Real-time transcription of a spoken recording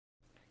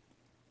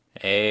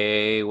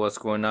Hey, what's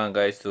going on,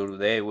 guys?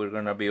 Today we're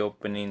gonna be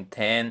opening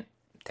 10.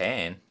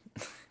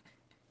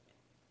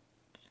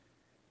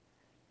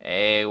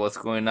 Hey, what's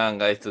going on,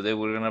 guys? Today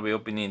we're gonna be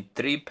opening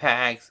 3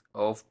 packs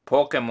of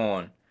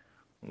Pokemon.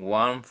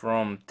 One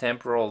from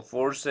Temporal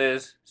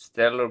Forces,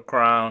 Stellar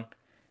Crown,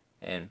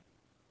 and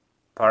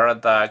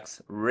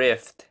Paradox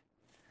Rift.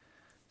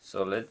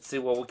 So let's see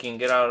what we can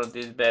get out of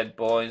these bad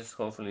boys.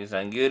 Hopefully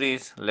some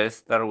goodies. Let's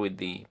start with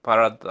the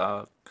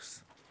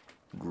Paradox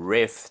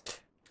Rift.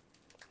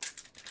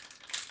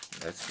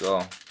 Let's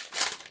go.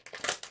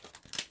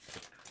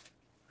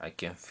 I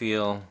can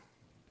feel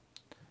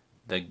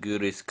the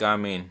goodies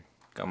coming.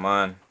 Come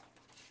on.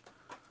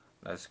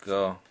 Let's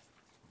go.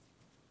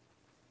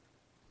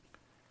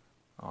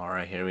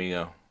 Alright, here we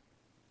go.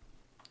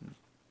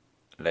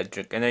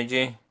 Electric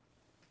Energy,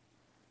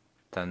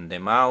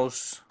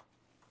 Tandemaus,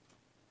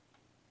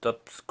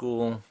 Top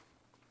School,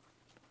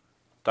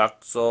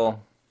 Toxel,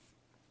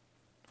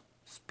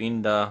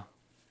 Spinda,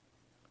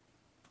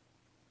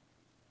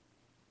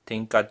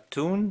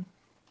 Tinkatoon,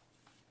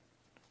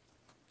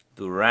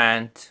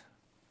 Durant,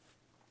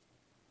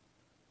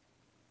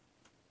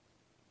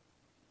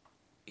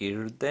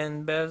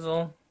 Irden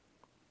Bezel,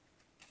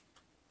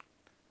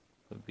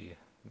 could be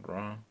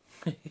wrong.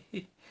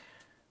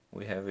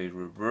 We have a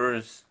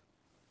reverse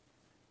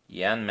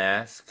Yan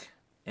Mask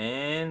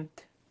and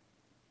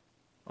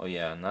oh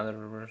yeah, another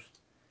reverse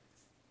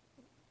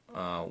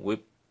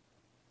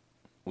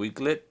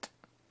Wiglet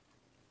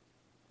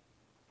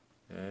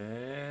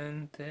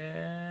and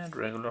then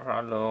regular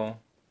hollow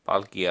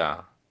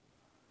Palkia.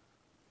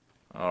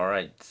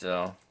 Alright,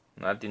 so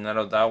nothing out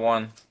of that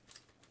one.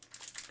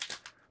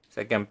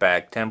 Second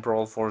pack,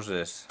 Temporal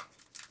Forces.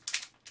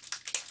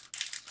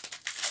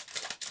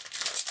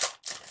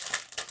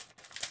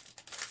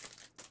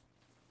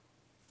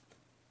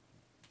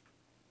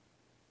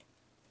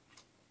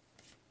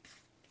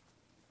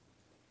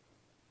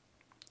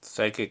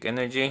 Psychic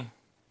Energy,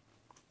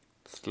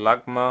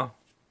 Slugma,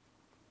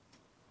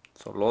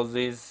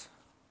 Solozis,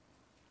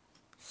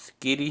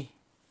 Skitty,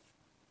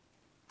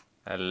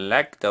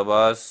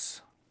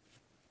 Electabuzz,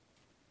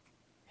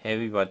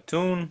 Heavy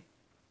Batoon,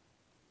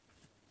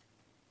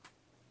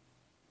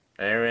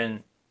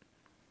 Aaron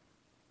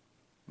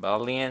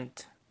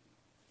Valiant,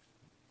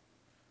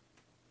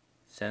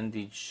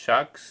 Sandy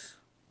Shocks.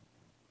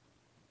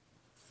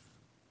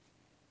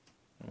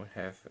 We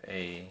have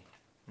a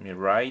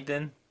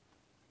Miraidon,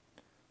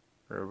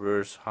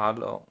 reverse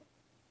hollow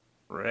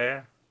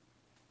rare,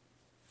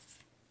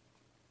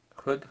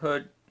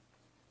 Hood,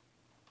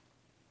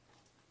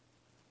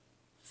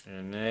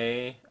 and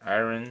a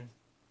Iron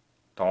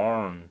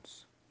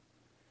Thorns.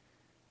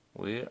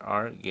 We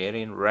are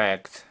getting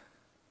wrecked.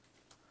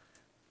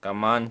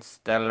 Come on,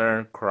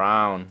 Stellar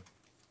Crown.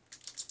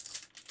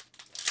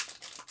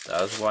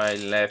 That's why I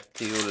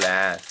left you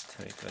last,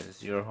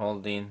 because you're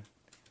holding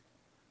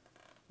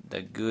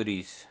the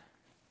goodies.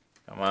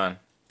 Come on.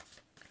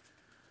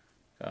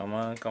 Come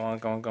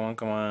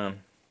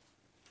on.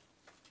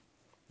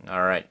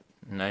 Alright,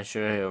 not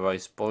sure if I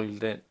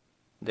spoiled it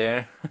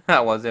there. I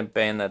wasn't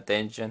paying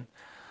attention.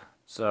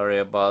 Sorry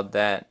about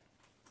that.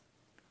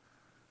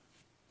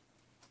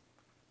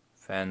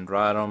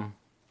 Fandratum,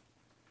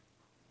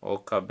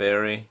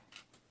 Okaberry,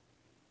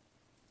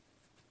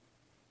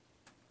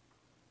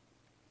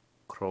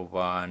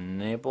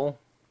 Crovanable,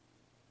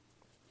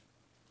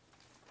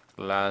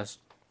 Glass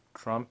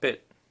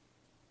Trumpet,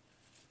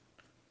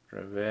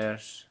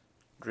 Reverse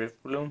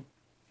Driftbloom,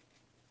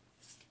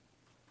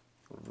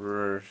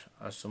 reverse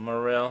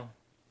Azumarill,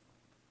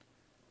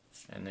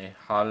 and a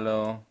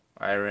hollow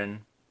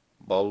Iron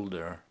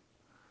Boulder.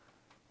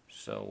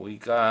 So we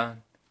got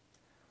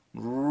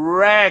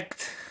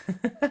wrecked.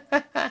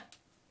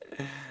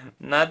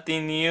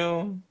 Nothing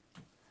new,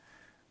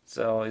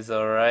 so it's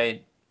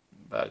alright,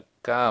 but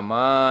come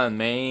on,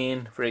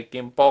 man,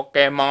 freaking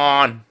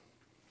Pokemon.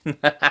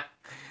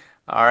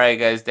 Alright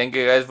guys, thank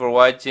you guys for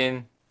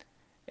watching,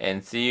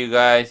 and see you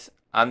guys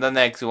on the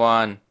next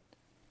one.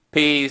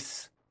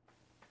 Peace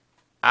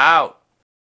out.